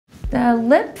The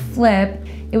lip flip,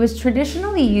 it was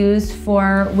traditionally used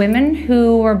for women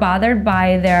who were bothered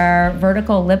by their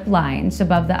vertical lip lines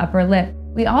above the upper lip.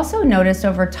 We also noticed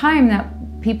over time that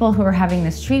people who were having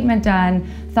this treatment done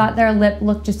thought their lip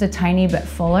looked just a tiny bit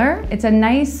fuller. It's a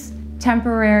nice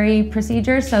temporary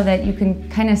procedure so that you can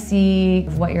kind of see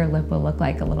what your lip will look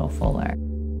like a little fuller.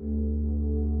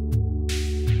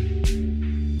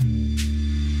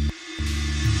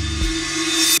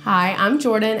 Hi, I'm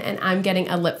Jordyn and I'm getting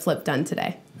a lip flip done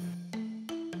today.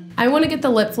 I want to get the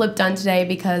lip flip done today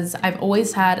because I've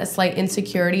always had a slight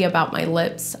insecurity about my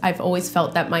lips. I've always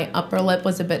felt that my upper lip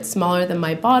was a bit smaller than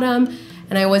my bottom,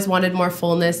 and I always wanted more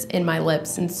fullness in my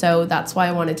lips, and so that's why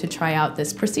I wanted to try out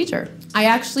this procedure. I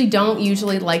actually don't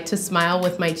usually like to smile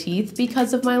with my teeth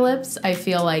because of my lips. I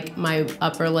feel like my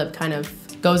upper lip kind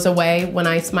of goes away when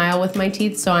I smile with my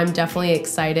teeth, so I'm definitely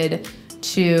excited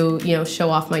to,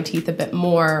 show off my teeth a bit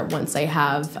more once I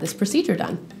have this procedure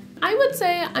done. I would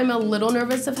say I'm a little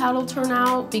nervous of how it'll turn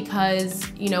out because,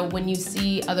 when you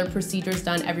see other procedures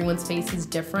done, everyone's face is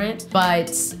different,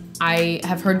 but I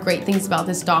have heard great things about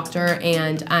this doctor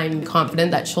and I'm confident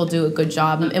that she'll do a good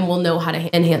job and we'll know how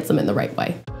to enhance them in the right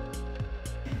way.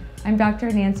 I'm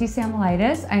Dr. Nancy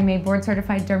Samolitis. I'm a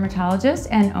board-certified dermatologist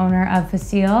and owner of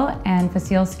Facile and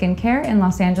Facile Skincare in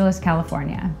Los Angeles,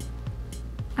 California.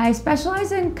 I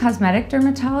specialize in cosmetic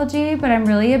dermatology, but I'm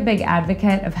really a big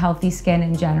advocate of healthy skin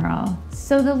in general.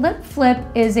 So the lip flip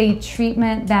is a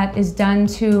treatment that is done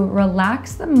to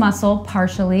relax the muscle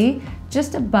partially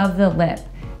just above the lip.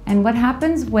 And what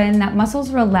happens when that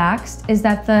muscle's relaxed is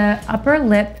that the upper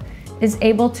lip is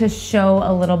able to show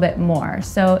a little bit more.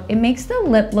 So it makes the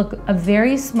lip look a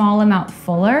very small amount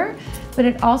fuller, but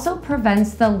it also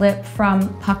prevents the lip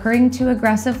from puckering too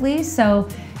aggressively. So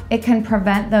it can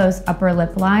prevent those upper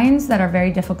lip lines that are very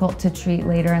difficult to treat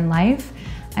later in life.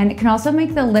 And it can also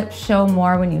make the lips show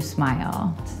more when you smile.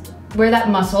 Where that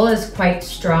muscle is quite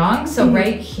strong, so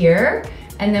right here,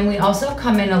 and then we also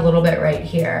come in a little bit right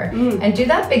here. And do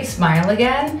that big smile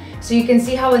again. So you can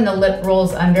see how when the lip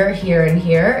rolls under here and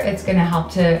here, it's gonna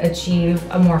help to achieve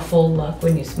a more full look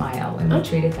when you smile, when you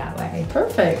treat it that way.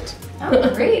 Perfect.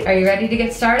 Oh, great. Are you ready to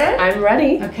get started? I'm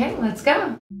ready. Okay, let's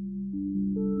go.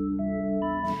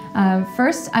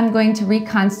 First, I'm going to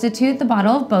reconstitute the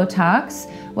bottle of Botox.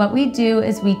 What we do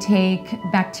is we take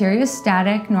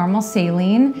bacteriostatic normal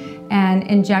saline and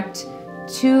inject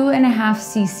 2.5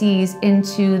 cc's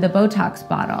into the Botox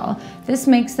bottle. This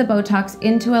makes the Botox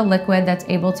into a liquid that's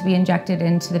able to be injected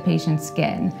into the patient's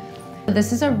skin.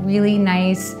 This is a really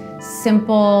nice,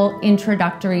 simple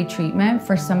introductory treatment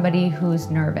for somebody who's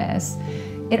nervous.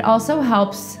 It also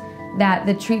helps that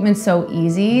the treatment's so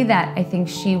easy that I think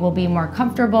she will be more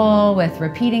comfortable with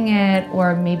repeating it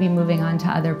or maybe moving on to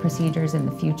other procedures in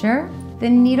the future. The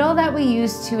needle that we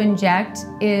use to inject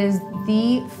is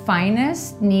the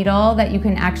finest needle that you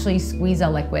can actually squeeze a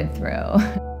liquid through.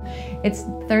 It's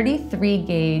 33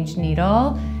 gauge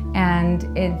needle and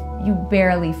you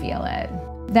barely feel it.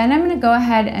 Then I'm gonna go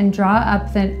ahead and draw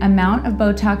up the amount of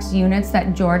Botox units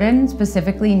that Jordyn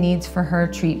specifically needs for her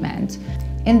treatment.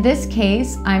 In this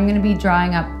case, I'm gonna be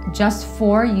drawing up just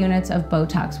 4 units of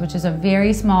Botox, which is a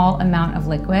very small amount of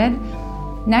liquid.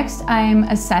 Next, I'm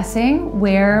assessing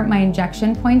where my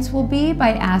injection points will be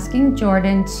by asking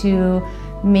Jordyn to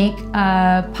make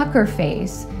a pucker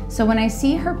face. So when I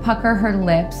see her pucker her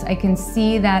lips, I can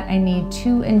see that I need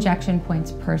 2 injection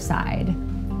points per side.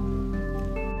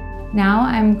 Now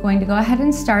I'm going to go ahead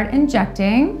and start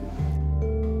injecting.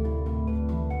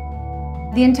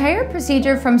 The entire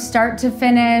procedure from start to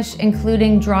finish,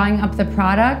 including drawing up the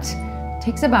product,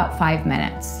 takes about 5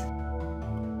 minutes.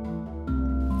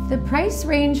 The price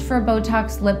range for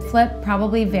Botox lip flip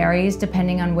probably varies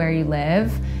depending on where you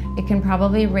live. It can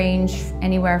probably range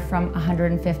anywhere from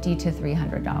 $150 to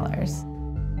 $300.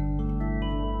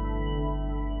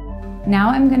 Now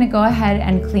I'm gonna go ahead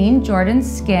and clean Jordyn's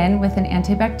skin with an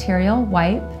antibacterial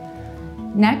wipe.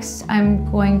 Next, I'm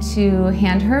going to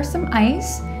hand her some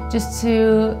ice just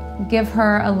to give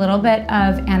her a little bit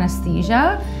of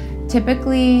anesthesia.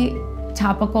 Typically,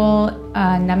 topical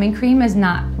numbing cream is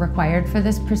not required for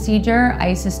this procedure.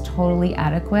 Ice is totally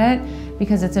adequate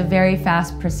because it's a very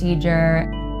fast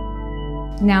procedure.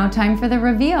 Now time for the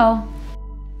reveal.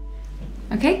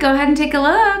 Okay, go ahead and take a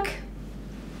look.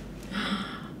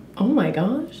 Oh my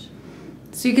gosh.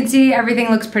 So you can see everything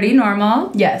looks pretty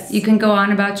normal. Yes. You can go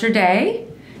on about your day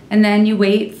and then you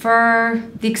wait for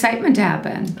the excitement to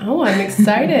happen. Oh, I'm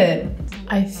excited.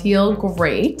 I feel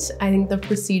great. I think the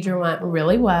procedure went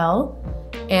really well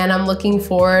and I'm looking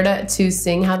forward to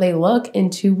seeing how they look in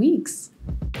 2 weeks.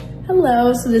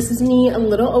 Hello, so this is me a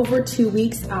little over 2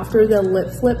 weeks after the lip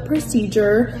flip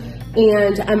procedure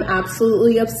and I'm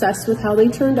absolutely obsessed with how they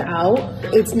turned out.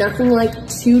 It's nothing like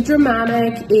too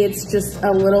dramatic. It's just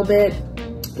a little bit,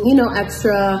 you know,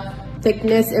 extra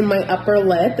thickness in my upper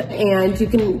lip, and you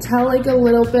can tell like a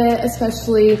little bit,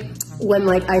 especially when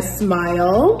like I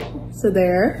smile. So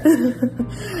there.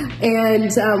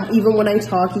 And even when I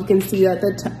talk, you can see that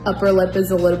the upper lip is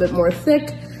a little bit more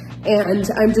thick. And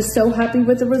I'm just so happy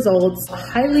with the results.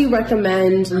 Highly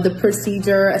recommend the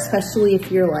procedure, especially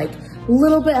if you're like a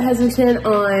little bit hesitant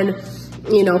on,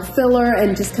 you know, filler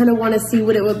and just kind of want to see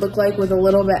what it would look like with a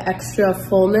little bit extra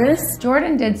fullness.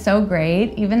 Jordyn did so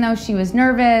great. Even though she was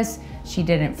nervous, she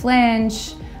didn't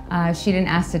flinch, she didn't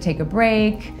ask to take a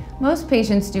break. Most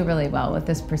patients do really well with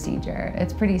this procedure.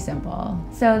 It's pretty simple.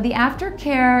 So the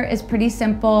aftercare is pretty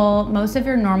simple. Most of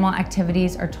your normal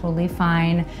activities are totally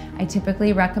fine. I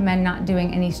typically recommend not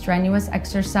doing any strenuous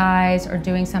exercise or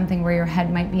doing something where your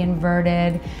head might be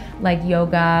inverted, like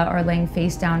yoga or laying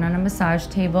face down on a massage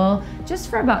table, just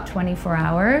for about 24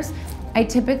 hours. I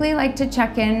typically like to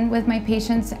check in with my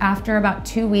patients after about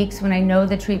 2 weeks when I know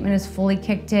the treatment is fully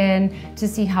kicked in to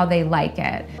see how they like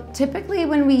it. Typically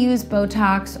when we use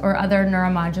Botox or other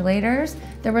neuromodulators,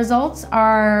 the results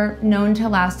are known to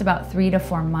last about 3 to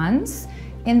 4 months.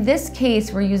 In this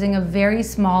case, we're using a very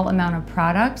small amount of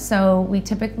product, so we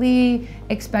typically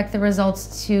expect the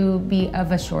results to be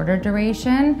of a shorter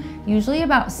duration, usually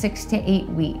about 6 to 8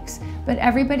 weeks. But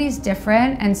everybody's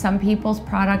different, and some people's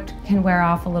product can wear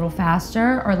off a little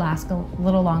faster or last a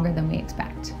little longer than we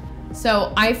expect.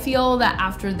 So I feel that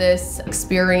after this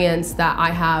experience that I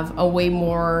have a way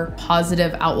more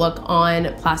positive outlook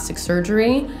on plastic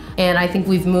surgery. And I think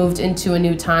we've moved into a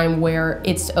new time where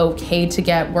it's okay to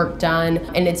get work done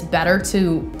and it's better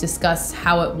to discuss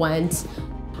how it went.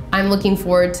 I'm looking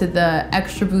forward to the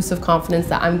extra boost of confidence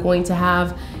that I'm going to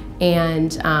have,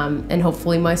 and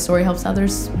hopefully my story helps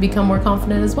others become more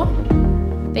confident as well.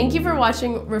 Thank you for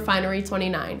watching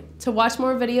Refinery29. To watch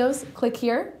more videos, click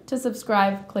here. To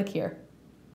subscribe, click here.